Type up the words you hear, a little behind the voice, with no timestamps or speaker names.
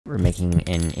We're making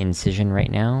an incision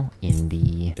right now in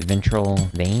the ventral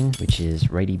vein, which is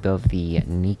right above the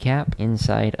kneecap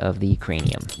inside of the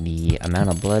cranium. The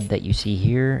amount of blood that you see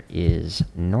here is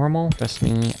normal. Trust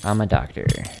me, I'm a doctor.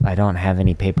 I don't have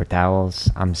any paper towels.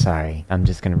 I'm sorry. I'm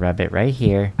just gonna rub it right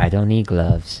here. I don't need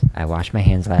gloves. I washed my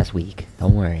hands last week.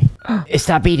 Don't worry. It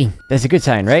stopped beating. That's a good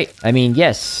sign, right? I mean,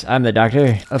 yes, I'm the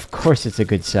doctor. Of course it's a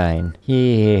good sign.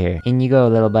 Here. In you go,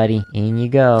 little buddy. In you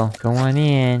go. Go on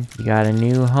in. You got a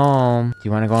new home. Do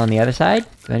you want to go on the other side?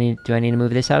 Do I need to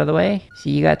move this out of the way? See,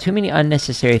 you got too many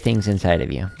unnecessary things inside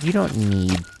of you. You don't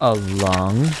need a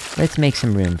lung. Let's make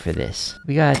some room for this.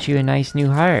 We got you a nice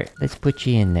new heart. Let's put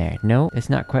you in there. No, that's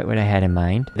not quite what I had in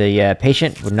mind. The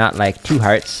patient would not like 2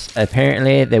 hearts.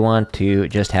 Apparently, they want to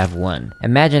just have 1.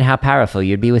 Imagine how powerful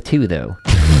you'd be with 2, though.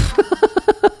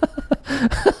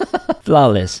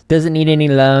 Flawless. Doesn't need any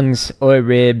lungs or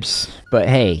ribs. But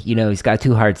hey, you know, he's got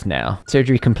 2 hearts now.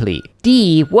 Surgery complete.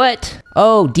 D, what?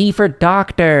 Oh, D for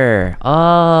doctor.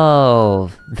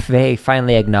 Oh, they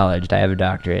finally acknowledged I have a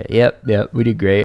doctorate. Yep, we did great.